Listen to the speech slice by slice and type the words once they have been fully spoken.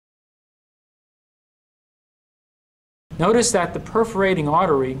Notice that the perforating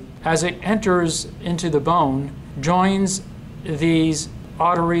artery, as it enters into the bone, joins these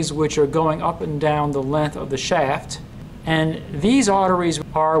arteries which are going up and down the length of the shaft, and these arteries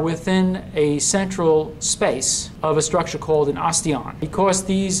are within a central space of a structure called an osteon. Because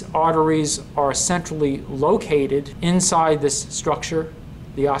these arteries are centrally located inside this structure,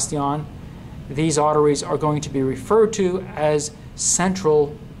 the osteon, these arteries are going to be referred to as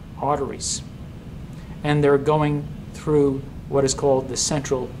central arteries, and they're going through what is called the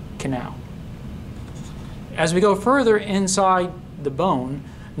central canal. As we go further inside the bone,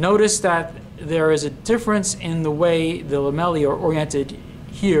 notice that there is a difference in the way the lamellae are oriented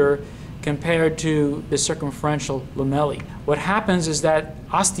here compared to the circumferential lamellae. What happens is that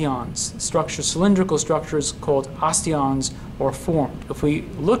osteons, cylindrical structures called osteons, are formed. If we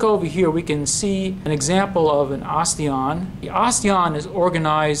look over here, we can see an example of an osteon. The osteon is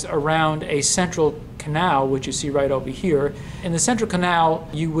organized around a central canal, which you see right over here. In the central canal,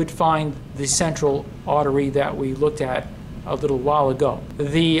 you would find the central artery that we looked at a little while ago.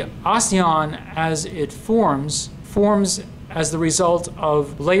 The osteon, as it forms as the result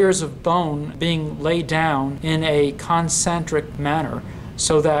of layers of bone being laid down in a concentric manner,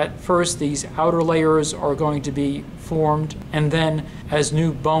 so that first these outer layers are going to be formed, and then as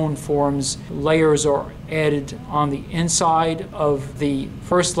new bone forms, layers are added on the inside of the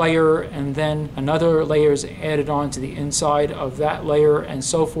first layer, and then another layer is added onto the inside of that layer, and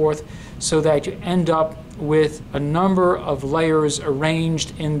so forth, so that you end up with a number of layers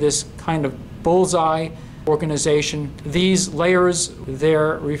arranged in this kind of bullseye organization. These layers,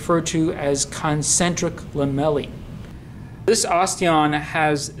 they're referred to as concentric lamellae. This osteon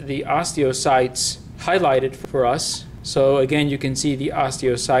has the osteocytes highlighted for us. So again, you can see the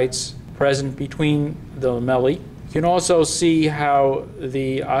osteocytes present between the lamellae. You can also see how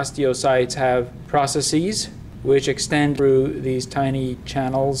the osteocytes have processes which extend through these tiny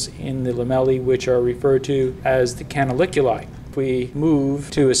channels in the lamellae, which are referred to as the canaliculi. If we move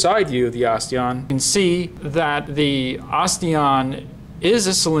to a side view of the osteon, you can see that the osteon is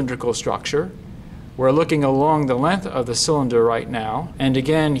a cylindrical structure. We're looking along the length of the cylinder right now. And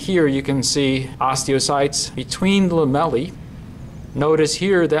again, here you can see osteocytes between the lamellae. Notice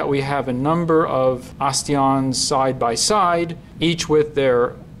here that we have a number of osteons side by side, each with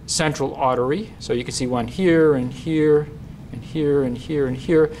their central artery. So you can see one here and here and here and here and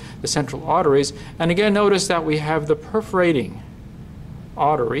here, the central arteries. And again, notice that we have the perforating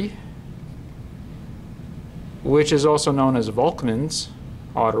artery, which is also known as Volkmann's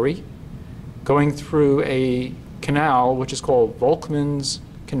artery, going through a canal which is called Volkmann's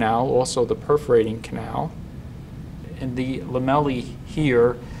canal, also the perforating canal. And the lamellae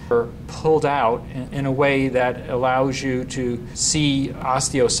here are pulled out in a way that allows you to see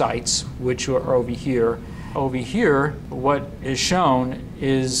osteocytes, which are over here. Over here, what is shown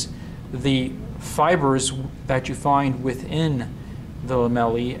is the fibers that you find within the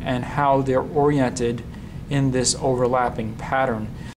lamellae and how they're oriented in this overlapping pattern.